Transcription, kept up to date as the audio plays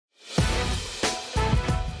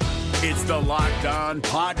It's the Locked On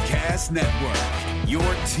Podcast Network, your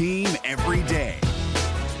team every day.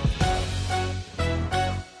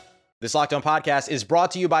 This Locked On Podcast is brought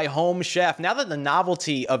to you by Home Chef. Now that the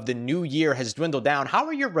novelty of the new year has dwindled down, how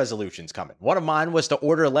are your resolutions coming? One of mine was to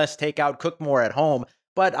order less takeout, cook more at home,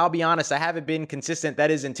 but I'll be honest, I haven't been consistent. That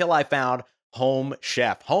is until I found Home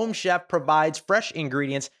Chef. Home Chef provides fresh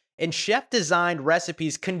ingredients and chef-designed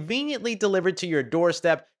recipes conveniently delivered to your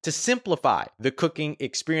doorstep to simplify the cooking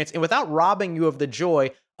experience and without robbing you of the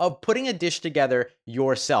joy of putting a dish together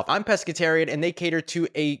yourself. I'm pescatarian and they cater to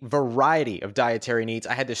a variety of dietary needs.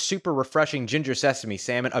 I had this super refreshing ginger sesame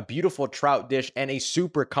salmon, a beautiful trout dish, and a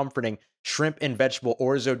super comforting shrimp and vegetable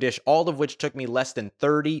orzo dish, all of which took me less than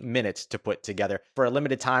 30 minutes to put together. For a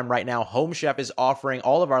limited time right now, Home Chef is offering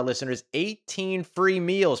all of our listeners 18 free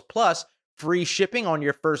meals plus free shipping on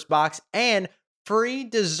your first box and free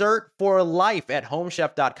dessert for life at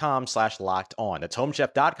homechef.com/lockedon. That's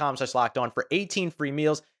homechef.com/lockedon for 18 free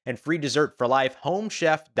meals and free dessert for life.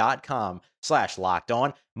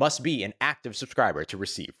 Homechef.com/lockedon. Must be an active subscriber to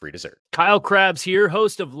receive free dessert. Kyle Krabs here,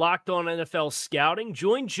 host of Locked On NFL Scouting.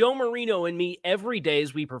 Join Joe Marino and me every day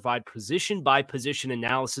as we provide position-by-position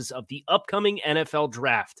analysis of the upcoming NFL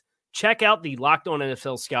Draft. Check out the Locked On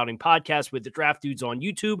NFL Scouting podcast with the Draft Dudes on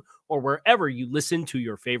YouTube or wherever you listen to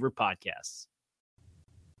your favorite podcasts.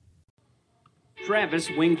 Travis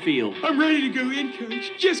Wingfield. I'm ready to go in,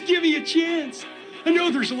 Coach. Just give me a chance. I know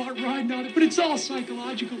there's a lot riding on it, but it's all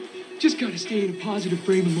psychological. Just got to stay in a positive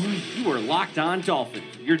frame of mind. You are Locked On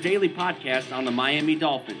Dolphins, your daily podcast on the Miami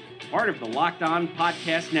Dolphins, part of the Locked On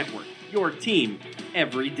Podcast Network, your team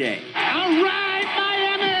every day. All right,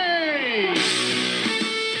 Miami!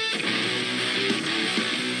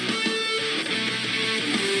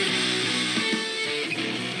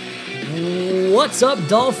 What's up,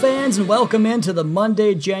 Dolphins, and welcome into the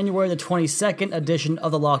Monday, January the 22nd edition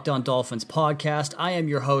of the Locked On Dolphins podcast. I am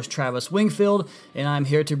your host, Travis Wingfield, and I'm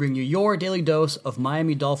here to bring you your daily dose of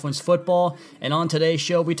Miami Dolphins football. And on today's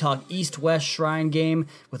show, we talk East-West Shrine game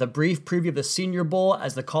with a brief preview of the Senior Bowl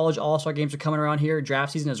as the college all-star games are coming around here.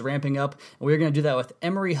 Draft season is ramping up, and we're going to do that with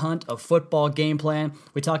Emory Hunt of Football Game Plan.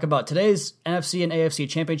 We talk about today's NFC and AFC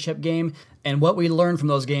championship game and what we learned from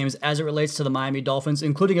those games as it relates to the Miami Dolphins,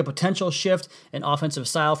 including a potential shift in offensive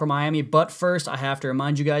style for Miami. But first, I have to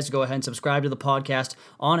remind you guys to go ahead and subscribe to the podcast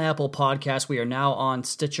on Apple Podcasts. We are now on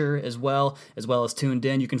Stitcher as well as Tuned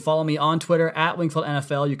In. You can follow me on Twitter at Wingfield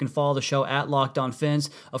NFL. You can follow the show at Locked On Fins.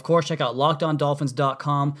 Of course, check out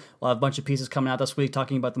LockedOnDolphins.com. We'll have a bunch of pieces coming out this week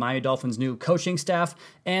talking about the Miami Dolphins' new coaching staff.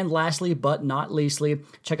 And lastly, but not leastly,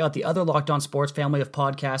 check out the other Locked On Sports family of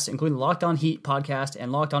podcasts, including the Locked On Heat podcast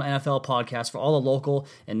and Locked On NFL podcast for all the local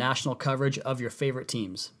and national coverage of your favorite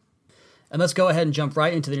teams. And let's go ahead and jump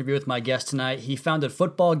right into the interview with my guest tonight. He founded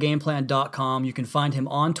footballgameplan.com. You can find him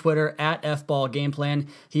on Twitter at FBallGamePlan.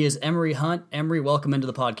 He is Emory Hunt. Emory, welcome into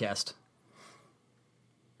the podcast.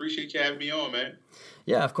 Appreciate you having me on, man.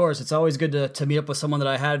 Yeah, of course. It's always good to meet up with someone that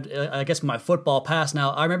I had, I guess, my football past. Now,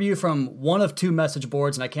 I remember you from one of two message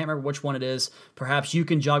boards, and I can't remember which one it is. Perhaps you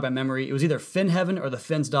can jog my memory. It was either FinHeaven or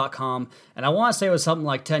thefins.com, and I want to say it was something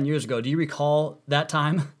like 10 years ago. Do you recall that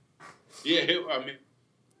time? Yeah,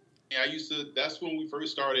 I used to. That's when we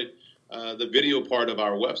first started the video part of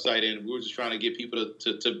our website, and we were just trying to get people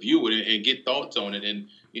to view it and get thoughts on it. And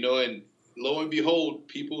and lo and behold,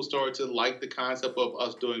 people started to like the concept of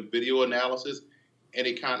us doing video analysis, and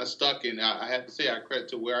it kind of stuck. And I have to say, I credit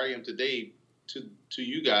to where I am today to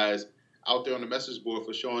you guys out there on the message board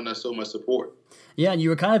for showing us so much support. Yeah, and you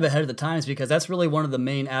were kind of ahead of the times because that's really one of the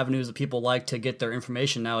main avenues that people like to get their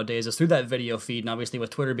information nowadays is through that video feed. And obviously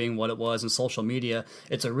with Twitter being what it was and social media,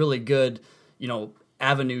 it's a really good,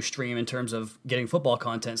 avenue stream in terms of getting football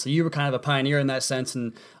content. So you were kind of a pioneer in that sense,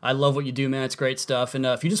 and I love what you do, man. It's great stuff. And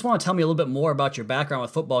if you just want to tell me a little bit more about your background with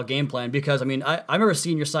Football Game Plan, because, I remember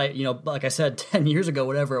seeing your site, like I said, 10 years ago,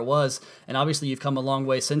 whatever it was, and obviously you've come a long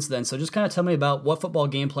way since then. So just kind of tell me about what Football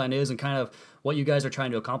Game Plan is and kind of what you guys are trying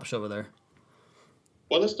to accomplish over there.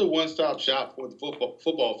 Well, it's the one-stop shop for the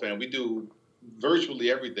football fan. We do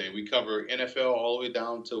virtually everything. We cover NFL all the way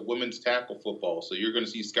down to women's tackle football. So you're going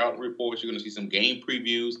to see scouting reports. You're going to see some game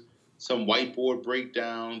previews, some whiteboard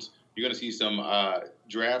breakdowns. You're going to see some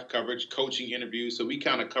draft coverage, coaching interviews. So we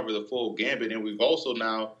kind of cover the full gambit. And we've also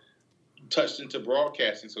now touched into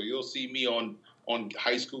broadcasting. So you'll see me on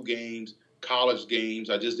high school games, college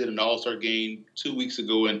games. I just did an all-star game 2 weeks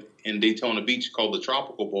ago in Daytona Beach called the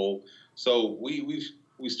Tropical Bowl. So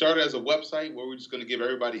we started as a website where we're just going to give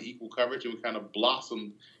everybody equal coverage, and we kind of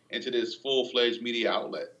blossomed into this full-fledged media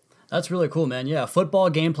outlet. That's really cool, man. Yeah,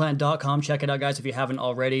 footballgameplan.com. Check it out, guys, if you haven't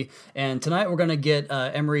already. And tonight we're going to get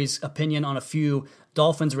Emory's opinion on a few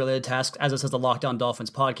Dolphins-related tasks, as it says the Locked On Dolphins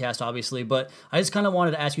podcast, obviously. But I just kind of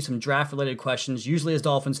wanted to ask you some draft-related questions. Usually as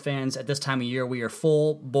Dolphins fans, at this time of year, we are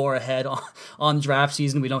full bore ahead on draft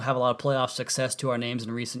season. We don't have a lot of playoff success to our names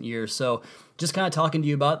in recent years. So just kind of talking to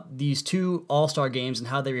you about these two All-Star games and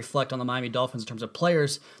how they reflect on the Miami Dolphins in terms of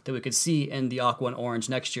players that we could see in the Aqua and Orange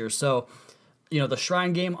next year. So, the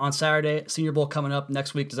Shrine game on Saturday, Senior Bowl coming up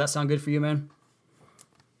next week. Does that sound good for you, man?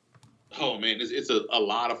 Oh, man, it's a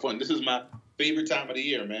lot of fun. This is my favorite time of the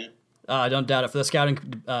year, man. I don't doubt it. For the scouting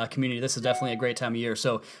community, this is definitely a great time of year.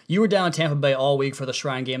 So you were down in Tampa Bay all week for the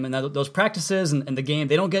Shrine game, and those practices and the game,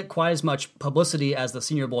 they don't get quite as much publicity as the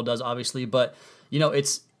Senior Bowl does, obviously, but,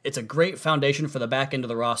 it's a great foundation for the back end of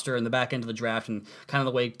the roster and the back end of the draft and kind of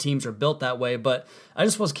the way teams are built that way. But I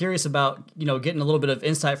just was curious about, getting a little bit of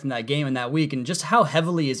insight from that game and that week and just how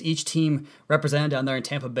heavily is each team represented down there in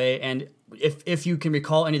Tampa Bay. And if you can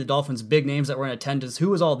recall any of the Dolphins' big names that were in attendance, who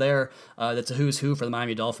was all there that's a who's who for the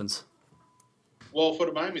Miami Dolphins? Well, for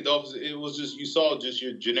the Miami Dolphins, it was just you saw just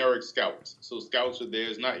your generic scouts. So scouts are there.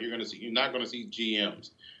 You're not going to see GMs.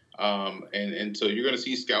 And so you're going to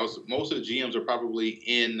see scouts. Most of the GMs are probably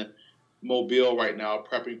in Mobile right now,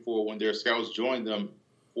 prepping for when their scouts join them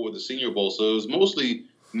for the Senior Bowl. So it was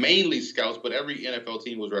mainly scouts, but every NFL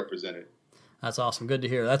team was represented. That's awesome. Good to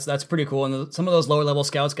hear. That's pretty cool. And some of those lower level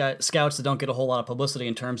scouts that don't get a whole lot of publicity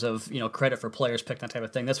in terms of credit for players picked, that type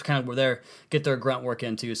of thing. That's kind of where they get their grunt work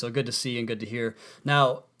into. So good to see and good to hear.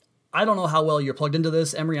 Now, I don't know how well you're plugged into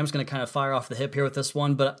this, Emory. I'm just going to kind of fire off the hip here with this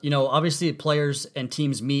one. But, obviously players and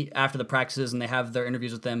teams meet after the practices and they have their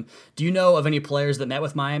interviews with them. Do you know of any players that met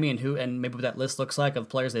with Miami and maybe what that list looks like of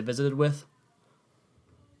players they visited with?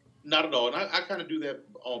 Not at all. And I kind of do that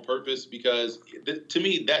on purpose because, to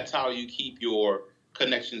me, that's how you keep your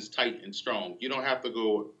connections tight and strong. You don't have to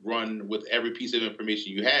go run with every piece of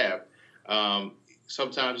information you have.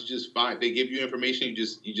 Sometimes you just find they give you information,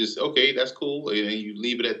 you just okay, that's cool, and you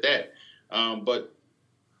leave it at that. But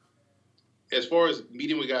as far as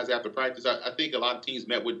meeting with guys after practice, I think a lot of teams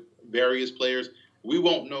met with various players. We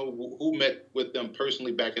won't know who met with them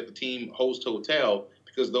personally back at the team host hotel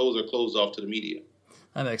because those are closed off to the media.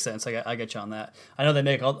 That makes sense. I get you on that. I know they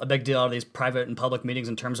make a big deal out of these private and public meetings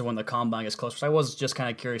in terms of when the combine gets close. So I was just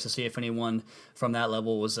kind of curious to see if anyone from that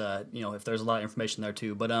level was, if there's a lot of information there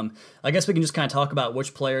too. But I guess we can just kind of talk about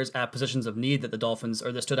which players at positions of need that the Dolphins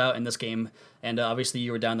that stood out in this game. And obviously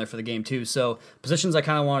you were down there for the game too. So positions I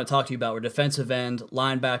kind of want to talk to you about were defensive end,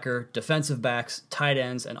 linebacker, defensive backs, tight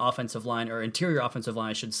ends, and offensive line, or interior offensive line,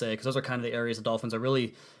 I should say, because those are kind of the areas the Dolphins are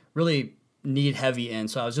really, really need heavy in.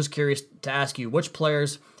 So I was just curious to ask you which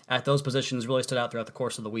players at those positions really stood out throughout the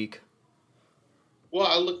course of the week. Well,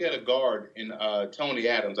 I look at a guard in Tony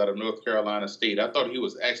Adams out of North Carolina State. I thought he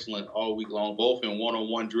was excellent all week long, both in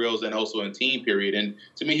one-on-one drills and also in team period. And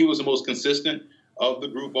to me, he was the most consistent of the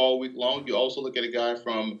group all week long. You also look at a guy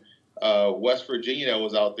from West Virginia that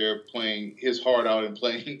was out there playing his heart out and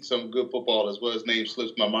playing some good football as well. His name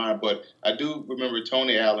slips my mind. But I do remember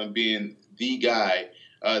Tony Allen being the guy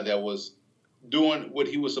that was doing what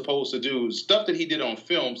he was supposed to do, stuff that he did on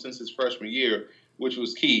film since his freshman year, which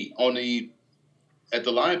was key. At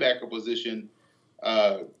the linebacker position,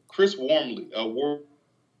 Chris Wormley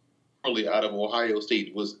out of Ohio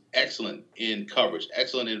State was excellent in coverage,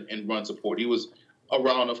 excellent in run support. He was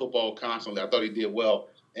around the football constantly. I thought he did well.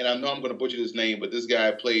 And I know I'm going to butcher his name, but this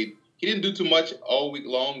guy played. He didn't do too much all week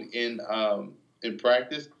long in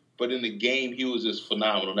practice, but in the game he was just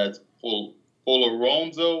phenomenal. That's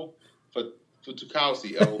Foloronzo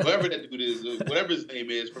Fatukasi, whoever that dude is, whatever his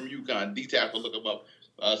name is, from UConn. D-tackle, look him up.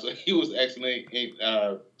 So he was excellent.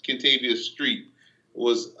 Kentavious Street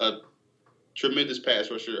was a tremendous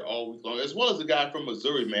pass rusher all week long, as well as the guy from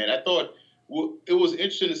Missouri, man. I thought it was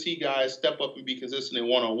interesting to see guys step up and be consistent in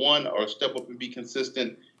one-on-one or step up and be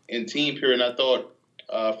consistent in team period. And I thought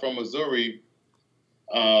from Missouri,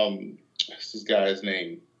 what's this guy's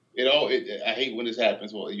name? I hate when this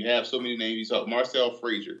happens. Well, you have so many names. You saw Marcel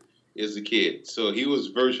Frazier is a kid. So he was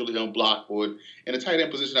virtually unblocked for it. In the tight end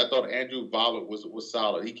position, I thought Andrew Vollert was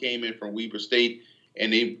solid. He came in from Weber State,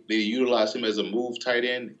 and they utilized him as a move tight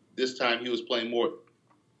end. This time he was playing more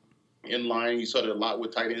in line. You saw that a lot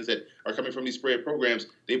with tight ends that are coming from these spread programs.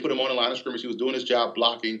 They put him on the line of scrimmage. He was doing his job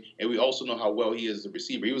blocking, and we also know how well he is as a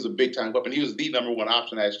receiver. He was a big-time weapon. He was the number one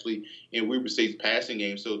option, actually, in Weber State's passing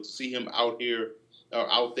game. So to see him out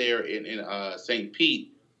there in St.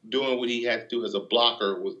 Pete, doing what he had to do as a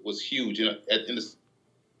blocker was huge. In the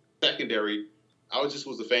secondary, I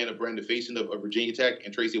was a fan of Brandon Faison of Virginia Tech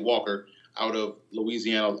and Tracy Walker out of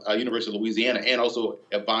Louisiana, University of Louisiana, and also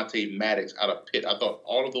Avonte Maddox out of Pitt. I thought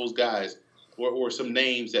all of those guys were some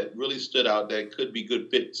names that really stood out that could be good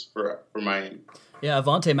fits for Miami. Yeah,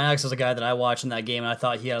 Avonte Maddox is a guy that I watched in that game, and I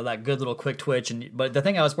thought he had that good little quick twitch. But the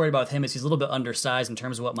thing I was worried about with him is he's a little bit undersized in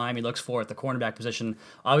terms of what Miami looks for at the cornerback position.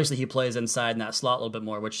 Obviously, he plays inside in that slot a little bit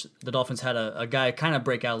more, which the Dolphins had a guy kind of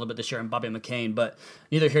break out a little bit this year in Bobby McCain, but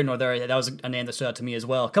neither here nor there. That was a name that stood out to me as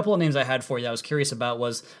well. A couple of names I had for you that I was curious about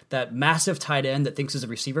was that massive tight end that thinks is a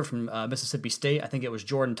receiver from Mississippi State. I think it was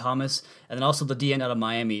Jordan Thomas, and then also the DN out of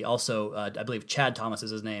Miami, also I believe Chad Thomas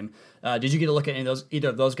is his name. Did you get a look at either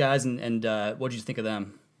of those guys, and what did you think of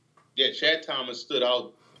them? Yeah, Chad Thomas stood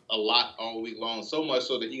out a lot all week long, so much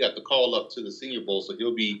so that he got the call up to the Senior Bowl, so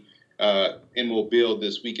he'll be in Mobile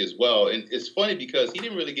this week as well. And it's funny because he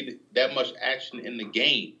didn't really get that much action in the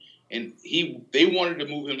game, and they wanted to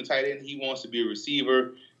move him to tight end. He wants to be a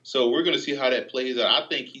receiver, so we're going to see how that plays out. I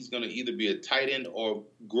think he's going to either be a tight end or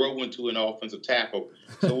grow into an offensive tackle,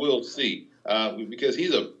 so we'll see. Because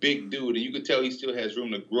he's a big dude, and you can tell he still has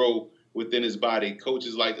room to grow within his body.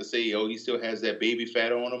 Coaches like to say, he still has that baby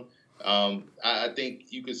fat on him. I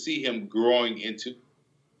think you can see him growing into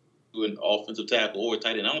an offensive tackle or a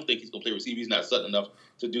tight end. I don't think he's going to play receiver. He's not sudden enough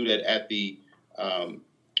to do that at the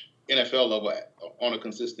NFL level on a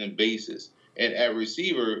consistent basis. And at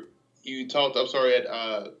receiver, you talked, I'm sorry,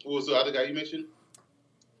 what was the other guy you mentioned?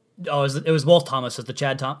 Oh, it was both Thomases, the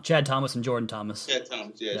Chad Thomas and Jordan Thomas. Chad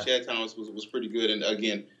Thomas, yeah. Chad Thomas was pretty good. And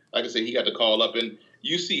again, like I said, he got the call up. And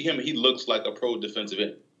you see him, he looks like a pro defensive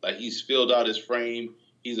end. Like he's filled out his frame.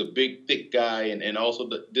 He's a big, thick guy, and also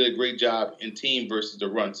did a great job in team versus the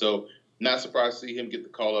run. So not surprised to see him get the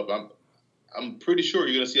call up. I'm pretty sure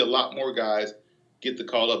you're going to see a lot more guys get the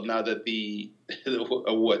call up now that the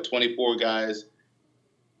 24 guys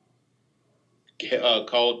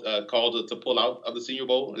called to pull out of the Senior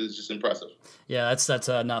Bowl is just impressive. Yeah, that's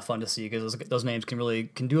not fun to see because those names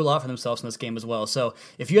can do a lot for themselves in this game as well. So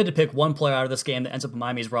if you had to pick one player out of this game that ends up in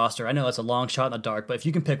Miami's roster, I know that's a long shot in the dark, but if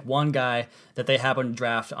you can pick one guy that they happen to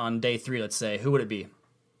draft on day 3, let's say, who would it be?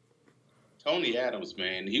 Tony Adams,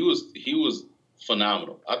 man, he was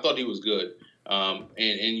phenomenal. I thought he was good. And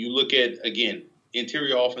you look at, again,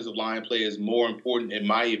 interior offensive line play is more important, in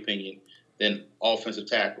my opinion, than offensive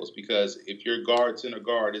tackles, because if your center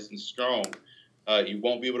guard isn't strong, you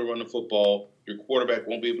won't be able to run the football. Your quarterback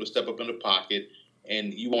won't be able to step up in the pocket,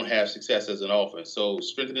 and you won't have success as an offense. So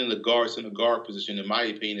strengthening the center guard position, in my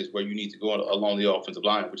opinion, is where you need to go along the offensive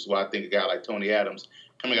line, which is why I think a guy like Tony Adams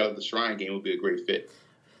coming out of the Shrine game would be a great fit.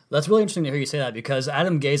 That's really interesting to hear you say that because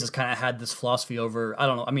Adam Gase has kind of had this philosophy over, I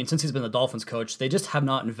don't know, I mean, since he's been the Dolphins coach, they just have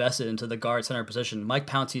not invested into the guard center position. Mike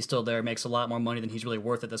Pouncey's still there, makes a lot more money than he's really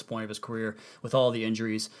worth at this point of his career with all the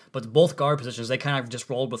injuries. But both guard positions, they kind of just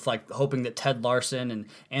rolled with like hoping that Ted Larson and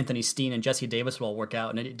Anthony Steen and Jesse Davis will all work out,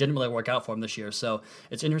 and it didn't really work out for him this year. So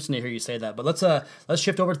it's interesting to hear you say that. But let's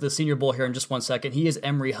shift over to the Senior Bowl here in just 1 second. He is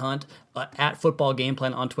Emory Hunt at Football Game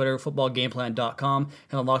Plan on Twitter, footballgameplan.com,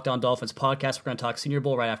 and on Locked On Dolphins podcast. We're going to talk Senior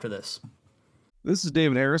Bowl right after this. This is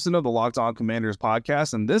David Harrison of the Locked On Commanders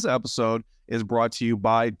podcast, and this episode is brought to you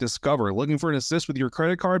by Discover. Looking for an assist with your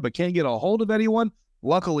credit card but can't get a hold of anyone?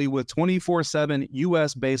 Luckily, with 24/7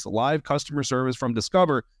 U.S.-based live customer service from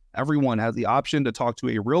Discover, everyone has the option to talk to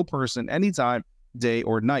a real person anytime, day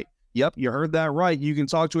or night. Yep, you heard that right. You can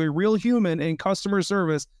talk to a real human in customer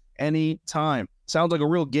service anytime. Sounds like a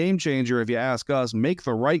real game changer if you ask us. Make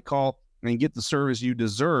the right call and get the service you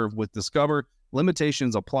deserve with Discover.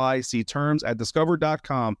 Limitations apply. See terms at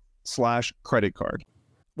discover.com/creditcard.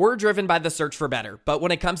 We're driven by the search for better, but when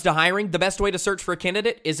it comes to hiring, the best way to search for a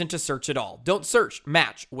candidate isn't to search at all. Don't search,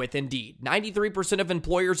 match with Indeed. 93% of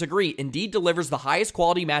employers agree Indeed delivers the highest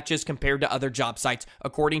quality matches compared to other job sites,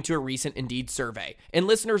 according to a recent Indeed survey. And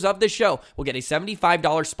listeners of this show will get a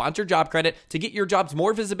 $75 sponsored job credit to get your jobs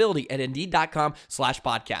more visibility at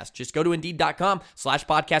Indeed.com/podcast. Just go to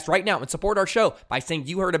Indeed.com/podcast right now and support our show by saying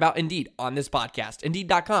you heard about Indeed on this podcast.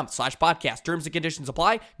 Indeed.com/podcast. Terms and conditions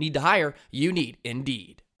apply. Need to hire? You need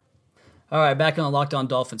Indeed. All right, back on the Locked On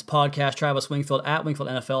Dolphins podcast. Travis Wingfield at Wingfield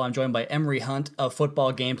NFL. I'm joined by Emory Hunt of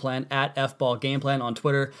Football Game Plan at FBall Game Plan on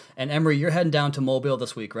Twitter. And Emory, you're heading down to Mobile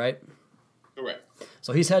this week, right? Correct.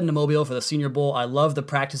 So he's heading to Mobile for the Senior Bowl. I love the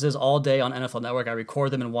practices all day on NFL Network. I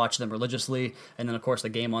record them and watch them religiously. And then, of course, the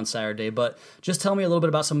game on Saturday. But just tell me a little bit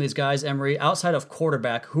about some of these guys, Emory. Outside of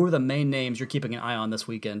quarterback, who are the main names you're keeping an eye on this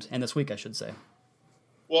weekend? And this week, I should say.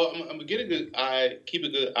 Well, I'm going to keep a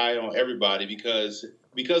good eye on everybody because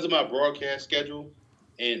of my broadcast schedule,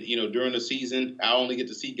 and during the season, I only get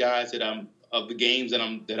to see guys that I'm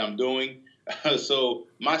doing. So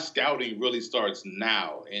my scouting really starts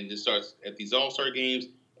now, and it starts at these All-Star games.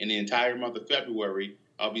 And the entire month of February,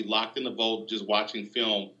 I'll be locked in the vault just watching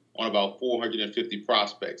film on about 450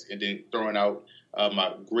 prospects, and then throwing out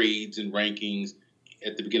my grades and rankings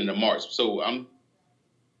at the beginning of March. So I'm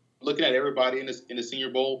looking at everybody in the Senior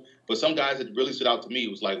Bowl, but some guys that really stood out to me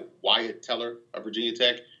was like Wyatt Teller of Virginia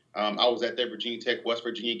Tech. I was at that Virginia Tech West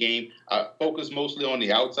Virginia game. I focused mostly on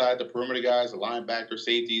the outside, the perimeter guys, the linebackers,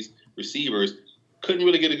 safeties, receivers. Couldn't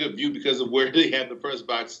really get a good view because of where they have the press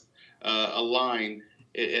box aligned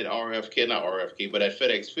at RFK, not RFK, but at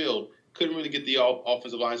FedEx Field. Couldn't really get the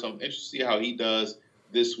offensive line, so I'm interested to see how he does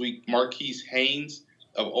this week. Marquise Haynes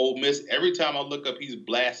of Ole Miss, every time I look up, he's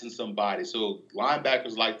blasting somebody. So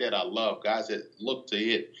linebackers like that I love, guys that look to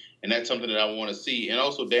hit, and that's something that I want to see. And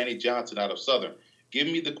also Danny Johnson out of Southern. Give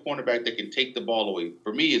me the cornerback that can take the ball away.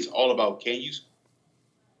 For me, it's all about can you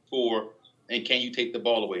score and can you take the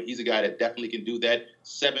ball away. He's a guy that definitely can do that.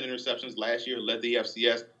 7 interceptions last year, led the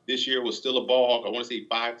FCS. This year was still a ball hawk. I want to say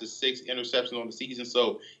 5 to 6 interceptions on the season.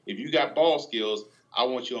 So if you got ball skills, I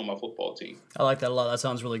want you on my football team. I like that a lot. That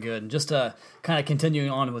sounds really good. Just kind of continuing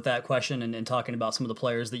on with that question and talking about some of the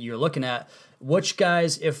players that you're looking at, which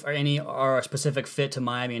guys, if any, are a specific fit to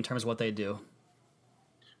Miami in terms of what they do?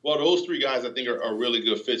 Well, those 3 guys I think are really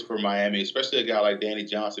good fits for Miami, especially a guy like Danny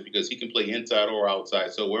Johnson because he can play inside or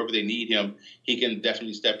outside. So wherever they need him, he can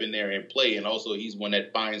definitely step in there and play. And also he's one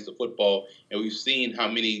that finds the football. And we've seen how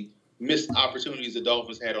many missed opportunities the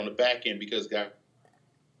Dolphins had on the back end because guys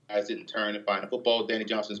didn't turn and find the football. Danny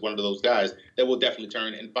Johnson is one of those guys that will definitely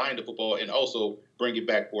turn and find the football and also bring it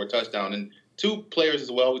back for a touchdown. And 2 players as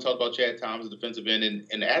well. We talked about Chad Thomas, the defensive end,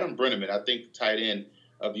 and Adam Brenneman, I think, tight end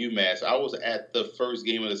of UMass. I was at the first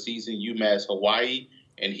game of the season, UMass Hawaii,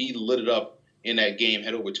 and he lit it up in that game,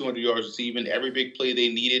 had over 200 yards receiving. Every big play they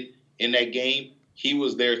needed in that game, he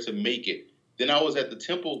was there to make it. Then I was at the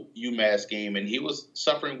Temple UMass game, and he was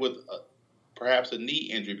suffering with perhaps a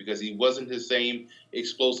knee injury because he wasn't his same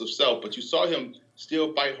explosive self. But you saw him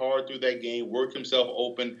still fight hard through that game, work himself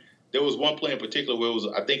open. There was one play in particular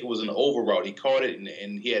where I think it was an over route. He caught it,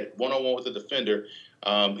 and he had one-on-one with the defender.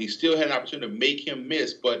 He still had an opportunity to make him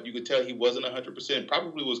miss, but you could tell he wasn't 100%,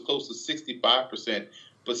 probably was close to 65%,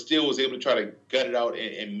 but still was able to try to gut it out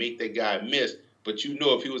and make that guy miss. But you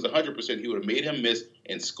know if he was 100%, he would have made him miss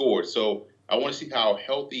and scored. So I want to see how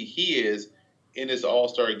healthy he is in this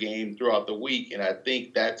All-Star game throughout the week, and I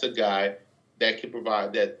think that's a guy that can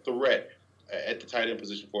provide that threat at the tight end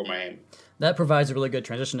position for Miami. That provides a really good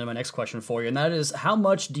transition to my next question for you, and that is how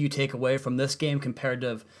much do you take away from this game compared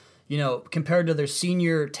to their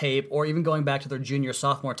senior tape or even going back to their junior,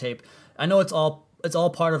 sophomore tape? I know it's all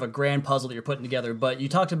part of a grand puzzle that you're putting together, but you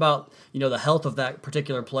talked about, the health of that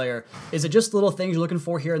particular player. Is it just little things you're looking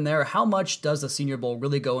for here and there? How much does the Senior Bowl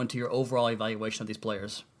really go into your overall evaluation of these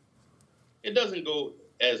players? It doesn't go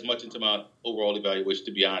as much into my overall evaluation,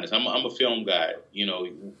 to be honest. I'm a film guy.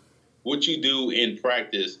 What you do in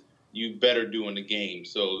practice, you better do in the game.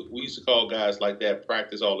 So we used to call guys like that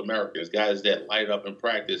practice All-Americans, guys that light up in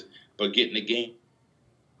practice but get in the game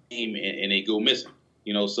and they go missing.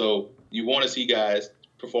 So you want to see guys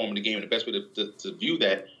perform in the game. And the best way to view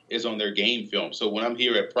that is on their game film. So when I'm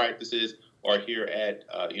here at practices or here at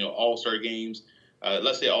All-Star games,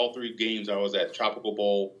 let's say all 3 games I was at, Tropical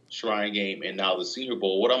Bowl, Shrine Game, and now the Senior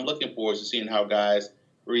Bowl, what I'm looking for is seeing how guys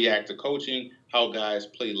react to coaching, how guys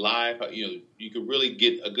play live. You can really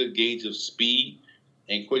get a good gauge of speed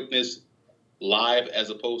and quickness live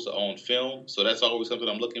as opposed to on film. So that's always something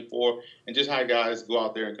I'm looking for. And just how guys go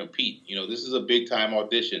out there and compete. This is a big-time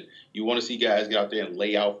audition. You want to see guys get out there and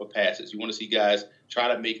lay out for passes. You want to see guys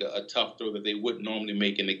try to make a tough throw that they wouldn't normally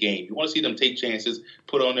make in the game. You want to see them take chances,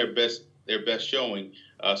 put on their best showing.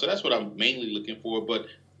 So that's what I'm mainly looking for. But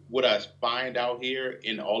what I find out here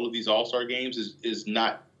in all of these All-Star games is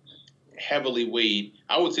not heavily weighed.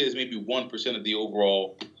 I would say it's maybe 1% of the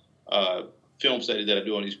overall film study that I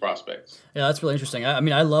do on these prospects. Yeah, that's really interesting.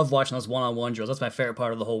 I love watching those one-on-one drills. That's my favorite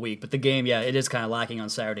part of the whole week. But the game, yeah, it is kind of lacking on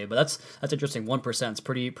Saturday. But that's interesting. 1% is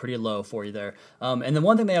pretty low for you there. And then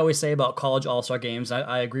one thing they always say about college All-Star games,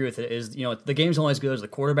 I agree with it, is the game's only as good as the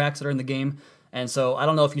quarterbacks that are in the game. And so I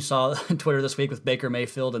don't know if you saw Twitter this week with Baker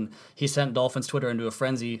Mayfield, and he sent Dolphins Twitter into a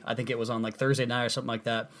frenzy. I think it was on like Thursday night or something like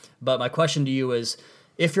that. But my question to you is,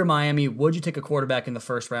 if you're Miami, would you take a quarterback in the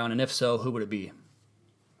first round? And if so, who would it be?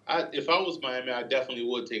 If I was Miami, I definitely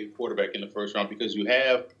would take a quarterback in the first round because you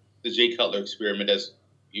have the Jay Cutler experiment.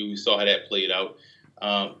 We saw how that played out.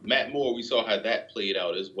 Matt Moore, we saw how that played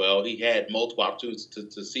out as well. He had multiple opportunities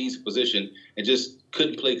to seize position and just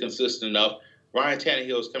couldn't play consistent enough. Ryan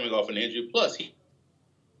Tannehill is coming off an injury. Plus, he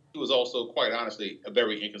was also, quite honestly, a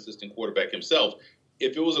very inconsistent quarterback himself.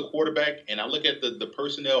 If it was a quarterback, and I look at the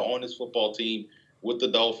personnel on this football team with the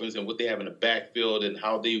Dolphins and what they have in the backfield and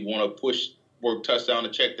how they want to push, work touchdown to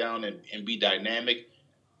check down and be dynamic,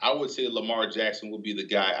 I would say Lamar Jackson would be the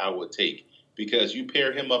guy I would take because you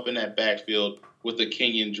pair him up in that backfield with a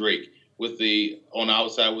Kenyon Drake, on the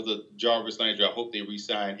outside with a Jarvis Landry. I hope they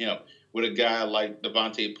re-sign him. With a guy like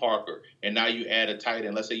Devontae Parker, and now you add a tight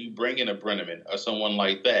end. Let's say you bring in a Brenneman or someone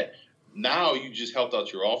like that. Now you just helped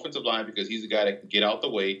out your offensive line because he's a guy that can get out the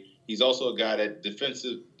way. He's also a guy that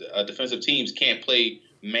defensive teams can't play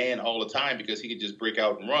man all the time because he can just break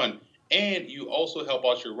out and run. And you also help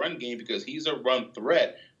out your run game because he's a run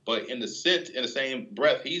threat. But in the same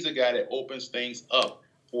breath, he's a guy that opens things up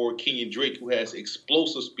for Kenyon Drake, who has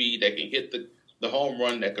explosive speed that can hit the home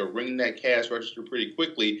run, that can ring that cash register pretty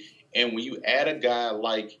quickly. And when you add a guy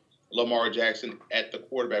like Lamar Jackson at the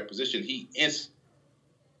quarterback position, he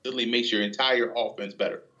instantly makes your entire offense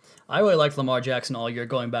better. I really liked Lamar Jackson all year,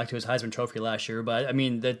 going back to his Heisman Trophy last year. But, I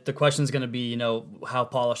mean, the question is going to be, how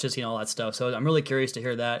polished is he and all that stuff. So I'm really curious to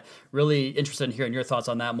hear that. Really interested in hearing your thoughts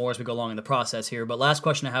on that more as we go along in the process here. But last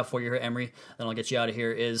question I have for you here, Emory, then I'll get you out of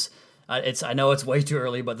here, is I know it's way too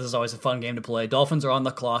early, but this is always a fun game to play. Dolphins are on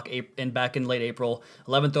the clock back in late April.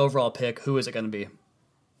 11th overall pick. Who is it going to be?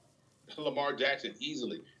 Lamar Jackson,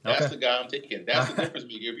 easily. That's the guy I'm taking. That's the difference.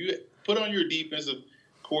 If you put on your defensive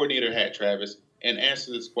coordinator hat, Travis, and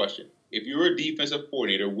answer this question. If you're a defensive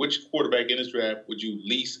coordinator, which quarterback in this draft would you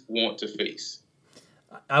least want to face?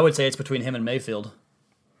 I would say it's between him and Mayfield.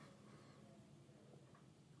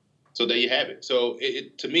 So there you have it. So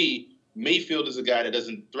to me, Mayfield is a guy that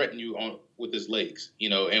doesn't threaten you with his legs,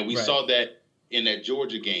 and we saw that in that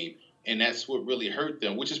Georgia game. And that's what really hurt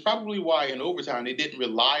them, which is probably why in overtime they didn't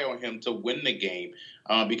rely on him to win the game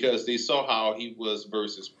because they saw how he was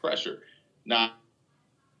versus pressure. Now,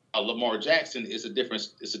 Lamar Jackson is a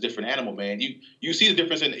different animal, man. You see the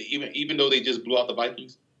difference in even though they just blew out the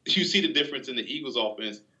Vikings, you see the difference in the Eagles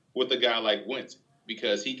offense with a guy like Wentz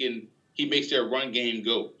because he makes their run game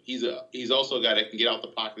go. He's also a guy that can get out the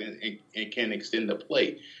pocket and can extend the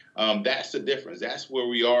play. That's the difference. That's where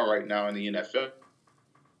we are right now in the NFL.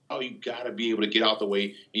 You got to be able to get out the way,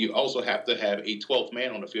 and you also have to have a 12th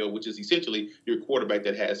man on the field, which is essentially your quarterback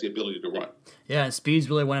that has the ability to run. Yeah, and speed's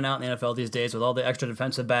really winning out in the NFL these days with all the extra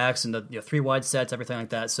defensive backs and the 3 wide sets, everything like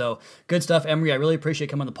that. So good stuff, Emory. I really appreciate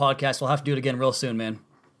coming on the podcast. We'll have to do it again real soon, man.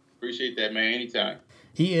 Appreciate that, man. Anytime.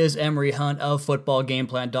 He is Emory Hunt of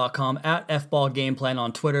footballgameplan.com, at FBallGamePlan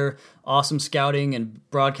on Twitter. Awesome scouting and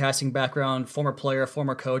broadcasting background, former player,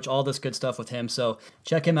 former coach, all this good stuff with him. So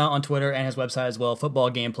check him out on Twitter and his website as well,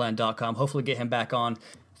 footballgameplan.com. Hopefully get him back on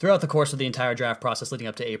throughout the course of the entire draft process leading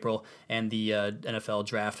up to April and the NFL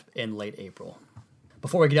draft in late April.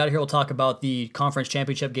 Before we get out of here, we'll talk about the conference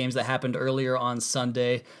championship games that happened earlier on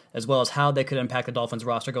Sunday, as well as how they could impact the Dolphins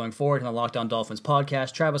roster going forward in the Locked On Dolphins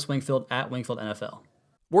podcast. Travis Wingfield at Wingfield NFL.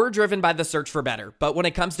 We're driven by the search for better, but when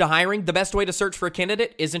it comes to hiring, the best way to search for a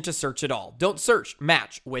candidate isn't to search at all. Don't search,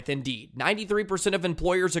 match with Indeed. 93% of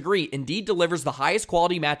employers agree Indeed delivers the highest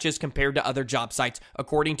quality matches compared to other job sites,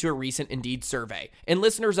 according to a recent Indeed survey. And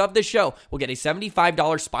listeners of this show will get a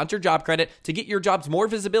 $75 sponsored job credit to get your jobs more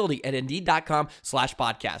visibility at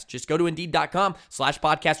Indeed.com/podcast. Just go to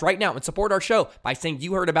Indeed.com/podcast right now and support our show by saying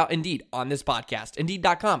you heard about Indeed on this podcast.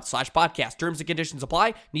 Indeed.com/podcast. Terms and conditions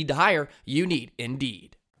apply. Need to hire? You need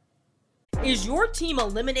Indeed. Is your team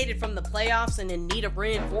eliminated from the playoffs and in need of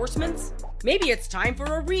reinforcements? Maybe it's time for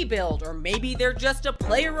a rebuild, or maybe they're just a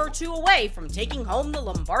player or two away from taking home the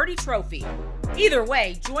Lombardi Trophy. Either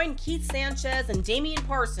way, join Keith Sanchez and Damian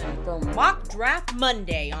Parson for Mock Draft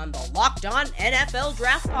Monday on the Locked On NFL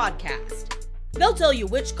Draft Podcast. They'll tell you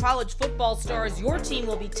which college football stars your team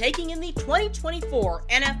will be taking in the 2024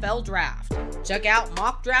 NFL Draft. Check out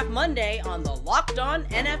Mock Draft Monday on the Locked On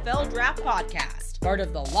NFL Draft Podcast, part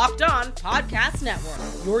of the Locked On Podcast Network,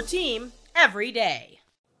 your team every day.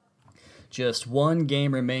 Just one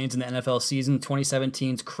game remains in the NFL season,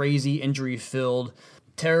 2017's crazy injury-filled,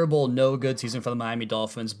 terrible, no-good season for the Miami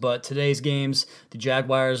Dolphins. But today's games, the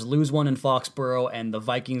Jaguars lose one in Foxborough, and the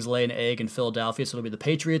Vikings lay an egg in Philadelphia. So it'll be the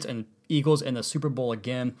Patriots and Eagles in the Super Bowl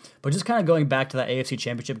again. But just kind of going back to that AFC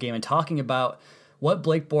Championship game and talking about what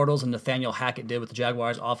Blake Bortles and Nathaniel Hackett did with the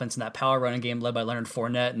Jaguars offense in that power running game led by Leonard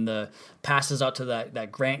Fournette and the passes out to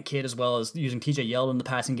that Grant kid, as well as using TJ Yeldon in the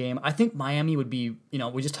passing game. I think Miami would be,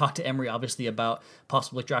 we just talked to Emory obviously about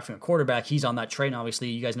possibly drafting a quarterback. He's on that train, obviously.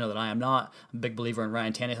 You guys know that I am not. I'm a big believer in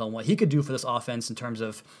Ryan Tannehill and what he could do for this offense in terms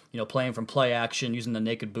of, playing from play action, using the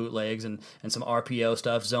naked bootlegs and some RPO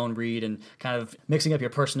stuff, zone read, and kind of mixing up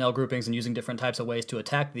your personnel groupings and using different types of ways to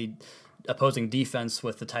attack the opposing defense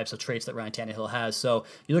with the types of traits that Ryan Tannehill has. So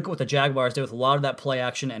you look at what the Jaguars did with a lot of that play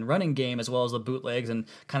action and running game, as well as the bootlegs and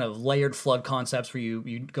kind of layered flood concepts where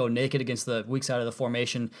you go naked against the weak side of the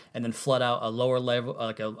formation and then flood out a lower level,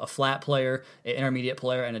 like a flat player, an intermediate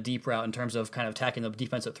player, and a deep route in terms of kind of attacking the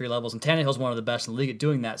defense at 3 levels. And Tannehill's one of the best in the league at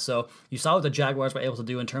doing that. So you saw what the Jaguars were able to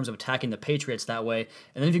do in terms of attacking the Patriots that way.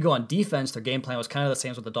 And then if you go on defense, their game plan was kind of the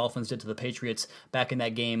same as what the Dolphins did to the Patriots back in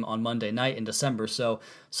that game on Monday night in December. So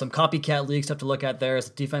some copycat league stuff to look at there as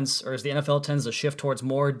the defense, or as the NFL tends to shift towards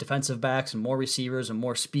more defensive backs and more receivers and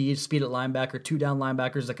more speed at linebacker, 2 down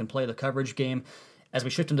linebackers that can play the coverage game. As we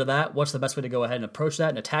shift into that, what's the best way to go ahead and approach that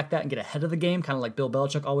and attack that and get ahead of the game, kind of like Bill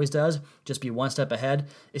Belichick always does, just be one step ahead,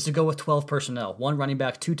 is to go with 12 personnel. 1 running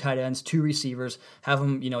back, 2 tight ends, 2 receivers. Have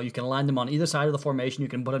them, you can line them on either side of the formation. You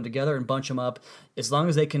can put them together and bunch them up. As long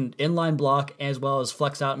as they can inline block as well as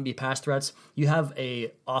flex out and be pass threats, you have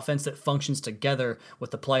a offense that functions together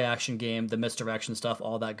with the play action game, the misdirection stuff,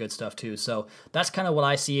 all that good stuff too. So that's kind of what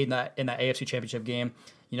I see in that AFC Championship game.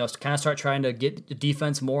 To kind of start trying to get the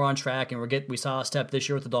defense more on track, and we saw a step this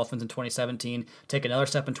year with the Dolphins in 2017, take another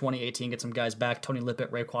step in 2018, get some guys back, Tony Lippett,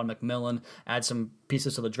 Raekwon McMillan, add some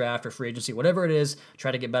pieces to the draft or free agency, whatever it is,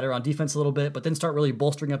 try to get better on defense a little bit, but then start really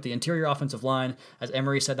bolstering up the interior offensive line. As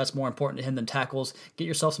Emory said, that's more important to him than tackles. Get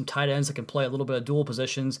yourself some tight ends that can play a little bit of dual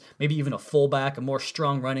positions, maybe even a fullback, a more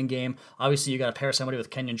strong running game. Obviously, you got to pair somebody with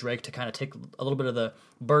Kenyon Drake to kind of take a little bit of the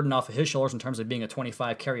burden off of his shoulders in terms of being a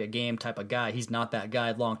 25 carry a game type of guy. He's not that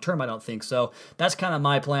guy long term, I don't think. So that's kind of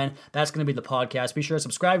my plan. That's going to be the podcast. Be sure to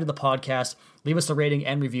subscribe to the podcast. Leave us a rating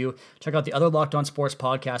and review. Check out the other Locked On Sports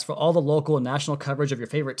podcasts for all the local and national coverage of your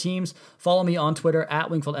favorite teams. Follow me on Twitter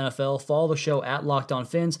at Wingfield NFL. Follow the show at Locked On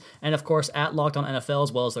Fins, and of course at Locked On NFL,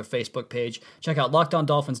 as well as their Facebook page. Check out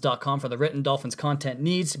LockedOnDolphins.com for the written Dolphins content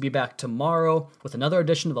needs. To be back tomorrow with another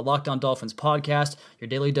edition of the Locked On Dolphins podcast, your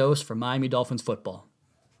daily dose for Miami Dolphins football.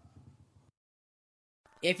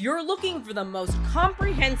 If you're looking for the most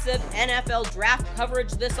comprehensive NFL draft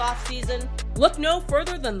coverage this offseason, look no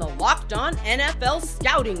further than the Locked On NFL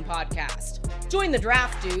Scouting Podcast. Join the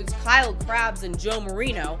draft dudes, Kyle Krabs and Joe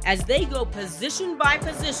Marino, as they go position by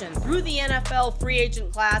position through the NFL free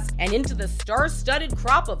agent class and into the star-studded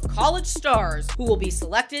crop of college stars who will be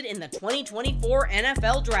selected in the 2024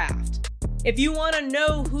 NFL Draft. If you want to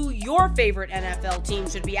know who your favorite NFL team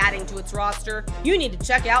should be adding to its roster, you need to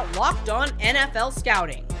check out Locked On NFL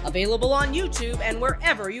Scouting, available on YouTube and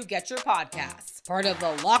wherever you get your podcasts. Part of the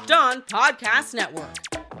Locked On Podcast Network,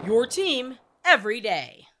 your team every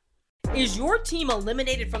day. Is your team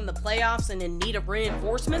eliminated from the playoffs and in need of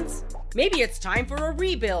reinforcements? Maybe it's time for a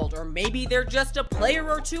rebuild, or maybe they're just a player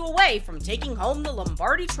or 2 away from taking home the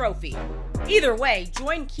Lombardi Trophy. Either way,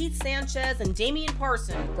 join Keith Sanchez and Damian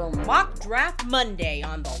Parson for Mock Draft Monday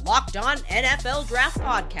on the Locked On NFL Draft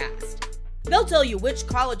Podcast. They'll tell you which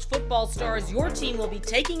college football stars your team will be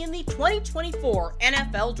taking in the 2024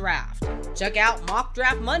 NFL Draft. Check out Mock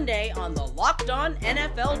Draft Monday on the Locked On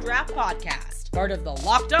NFL Draft Podcast, part of the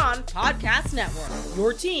Locked On Podcast Network,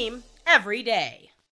 your team every day.